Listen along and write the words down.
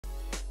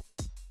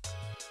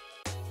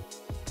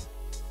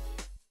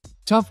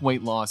Tough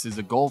weight loss is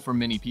a goal for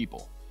many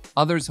people.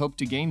 Others hope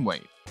to gain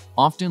weight,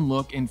 often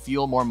look and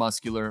feel more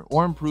muscular,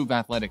 or improve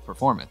athletic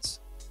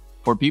performance.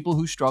 For people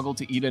who struggle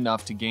to eat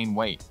enough to gain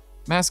weight,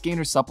 mass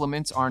gainer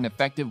supplements are an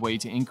effective way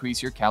to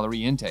increase your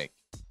calorie intake.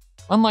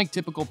 Unlike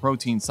typical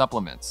protein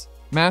supplements,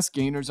 mass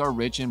gainers are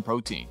rich in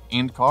protein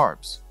and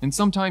carbs, and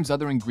sometimes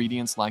other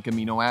ingredients like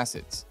amino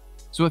acids.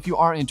 So if you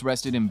are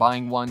interested in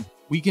buying one,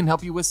 we can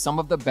help you with some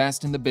of the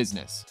best in the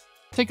business.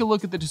 Take a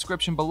look at the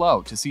description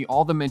below to see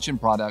all the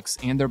mentioned products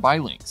and their buy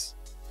links.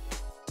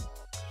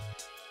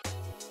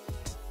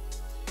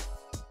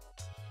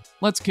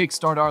 Let's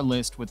kickstart our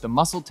list with the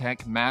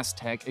MuscleTech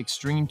MassTech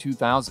Extreme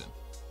 2000.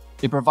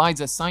 It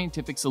provides a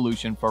scientific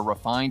solution for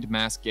refined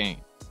mass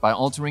gain by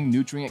altering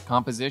nutrient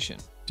composition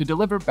to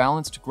deliver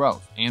balanced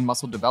growth and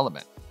muscle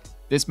development.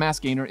 This mass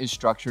gainer is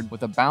structured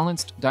with a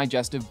balanced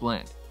digestive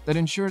blend that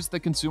ensures the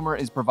consumer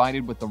is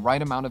provided with the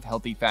right amount of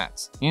healthy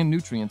fats and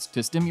nutrients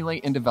to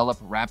stimulate and develop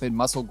rapid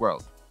muscle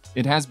growth.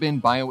 It has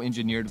been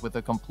bioengineered with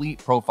a complete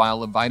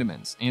profile of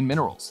vitamins and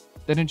minerals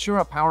that ensure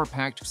a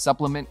power-packed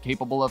supplement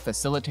capable of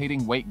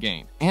facilitating weight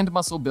gain and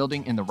muscle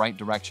building in the right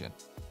direction.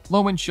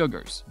 Low in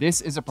sugars, this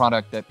is a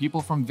product that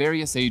people from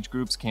various age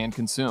groups can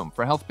consume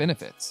for health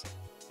benefits.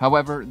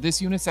 However,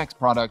 this unisex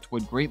product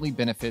would greatly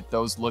benefit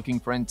those looking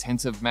for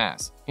intensive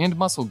mass and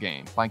muscle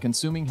gain by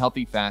consuming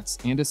healthy fats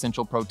and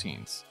essential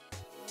proteins.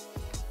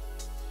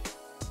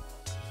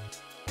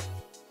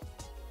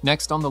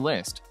 Next on the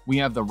list, we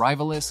have the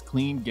Rivalus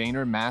Clean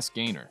Gainer Mass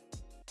Gainer.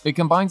 It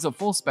combines a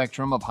full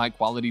spectrum of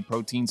high-quality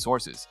protein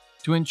sources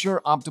to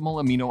ensure optimal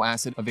amino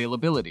acid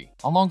availability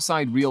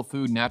alongside real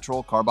food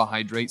natural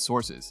carbohydrate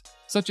sources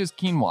such as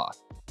quinoa,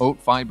 oat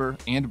fiber,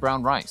 and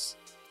brown rice.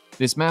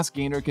 This mass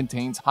gainer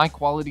contains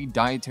high-quality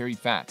dietary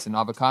fats in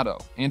avocado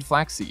and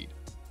flaxseed,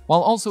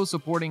 while also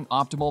supporting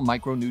optimal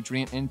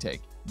micronutrient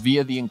intake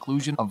via the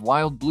inclusion of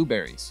wild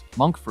blueberries,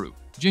 monk fruit,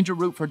 ginger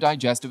root for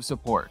digestive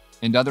support,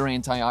 and other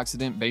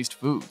antioxidant-based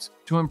foods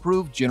to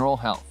improve general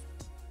health.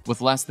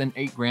 With less than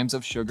 8 grams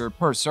of sugar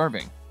per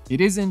serving,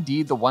 it is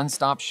indeed the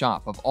one-stop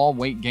shop of all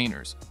weight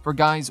gainers for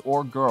guys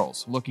or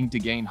girls looking to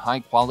gain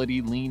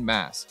high-quality lean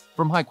mass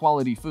from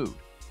high-quality food.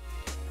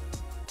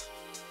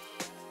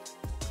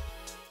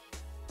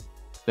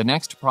 The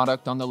next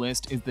product on the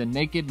list is the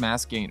Naked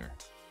Mass Gainer.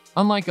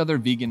 Unlike other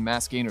vegan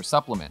mass gainer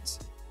supplements,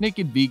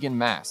 Naked Vegan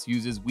Mass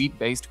uses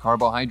wheat-based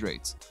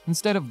carbohydrates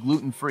instead of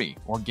gluten-free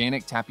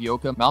organic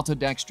tapioca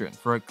maltodextrin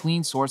for a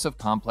clean source of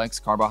complex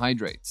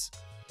carbohydrates.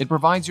 It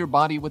provides your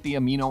body with the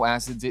amino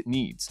acids it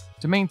needs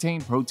to maintain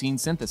protein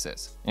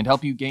synthesis and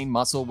help you gain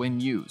muscle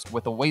when used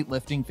with a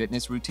weightlifting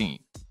fitness routine.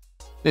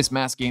 This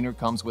mass gainer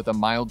comes with a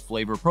mild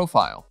flavor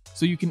profile,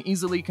 so you can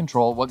easily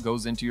control what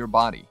goes into your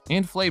body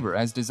and flavor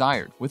as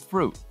desired with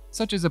fruit,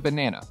 such as a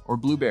banana or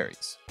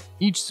blueberries.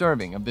 Each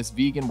serving of this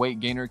vegan weight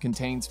gainer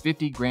contains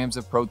 50 grams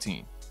of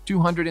protein,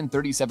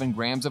 237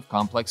 grams of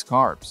complex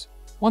carbs,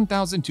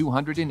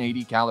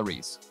 1,280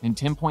 calories, and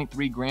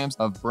 10.3 grams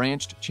of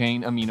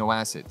branched-chain amino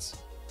acids.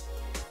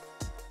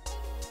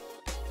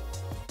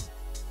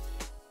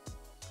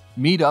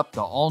 Meet up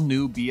the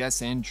all-new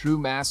BSN True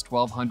Mass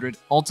 1200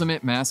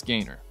 Ultimate Mass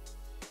Gainer.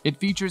 It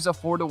features a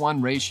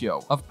 4:1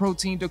 ratio of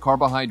protein to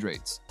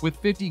carbohydrates, with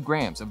 50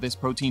 grams of this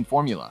protein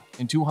formula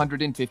and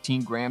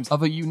 215 grams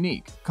of a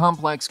unique,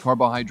 complex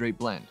carbohydrate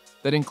blend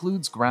that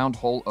includes ground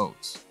whole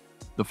oats.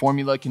 The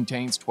formula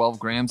contains 12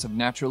 grams of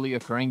naturally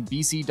occurring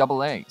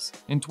BCAAs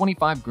and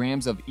 25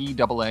 grams of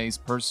EAAs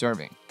per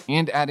serving,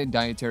 and added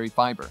dietary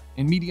fiber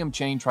and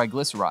medium-chain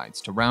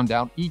triglycerides to round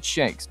out each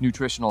shake's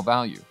nutritional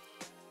value.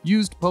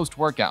 Used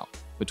post-workout,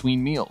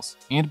 between meals,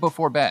 and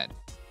before bed,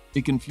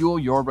 it can fuel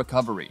your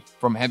recovery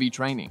from heavy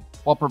training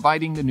while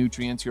providing the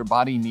nutrients your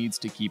body needs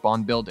to keep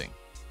on building.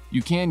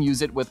 You can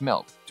use it with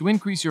milk to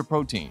increase your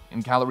protein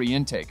and calorie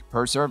intake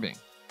per serving.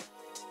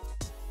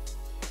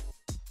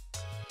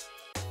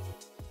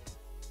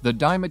 The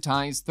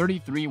Dymatize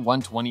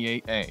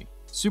 33128A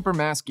Super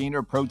Mass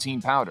Gainer Protein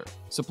Powder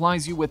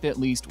supplies you with at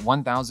least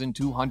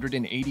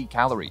 1,280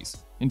 calories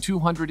and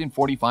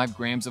 245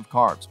 grams of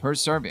carbs per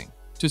serving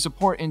to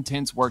support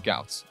intense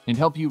workouts and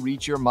help you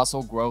reach your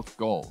muscle growth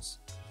goals.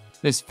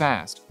 This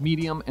fast,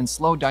 medium, and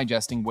slow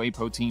digesting whey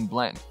protein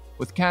blend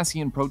with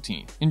casein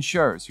protein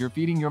ensures you're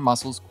feeding your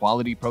muscles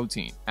quality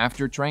protein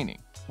after training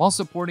while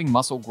supporting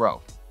muscle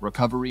growth,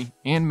 recovery,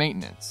 and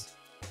maintenance.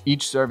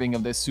 Each serving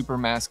of this super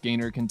mass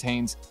gainer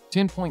contains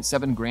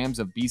 10.7 grams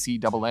of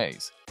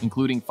BCAAs,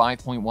 including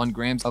 5.1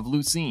 grams of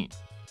leucine.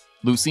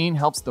 Leucine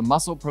helps the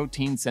muscle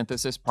protein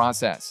synthesis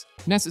process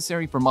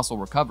necessary for muscle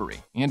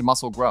recovery and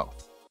muscle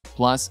growth.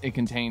 Plus, it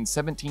contains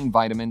 17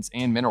 vitamins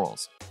and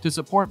minerals to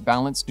support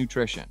balanced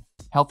nutrition,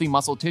 healthy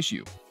muscle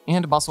tissue,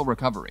 and muscle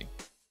recovery.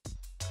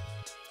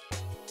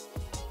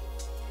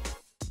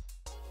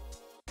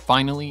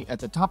 Finally, at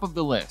the top of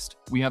the list,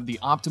 we have the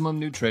Optimum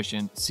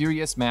Nutrition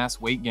Serious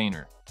Mass Weight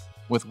Gainer.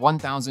 With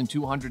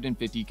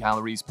 1,250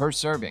 calories per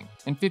serving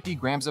and 50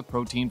 grams of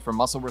protein for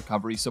muscle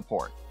recovery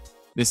support.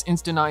 This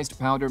instantized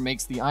powder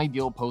makes the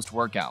ideal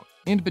post-workout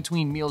and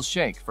between meals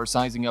shake for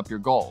sizing up your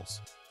goals.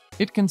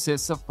 It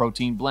consists of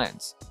protein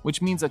blends,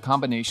 which means a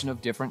combination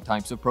of different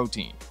types of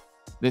protein.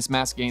 This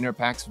mass gainer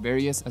packs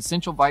various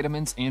essential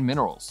vitamins and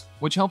minerals,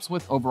 which helps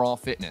with overall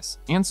fitness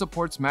and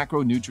supports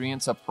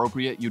macronutrients'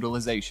 appropriate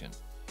utilization.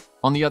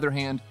 On the other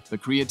hand, the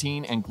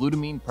creatine and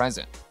glutamine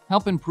present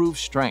help improve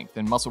strength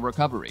and muscle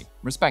recovery,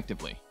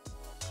 respectively.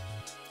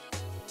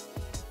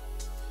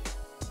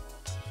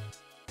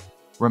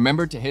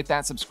 Remember to hit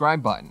that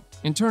subscribe button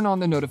and turn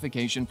on the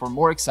notification for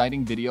more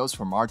exciting videos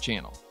from our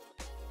channel.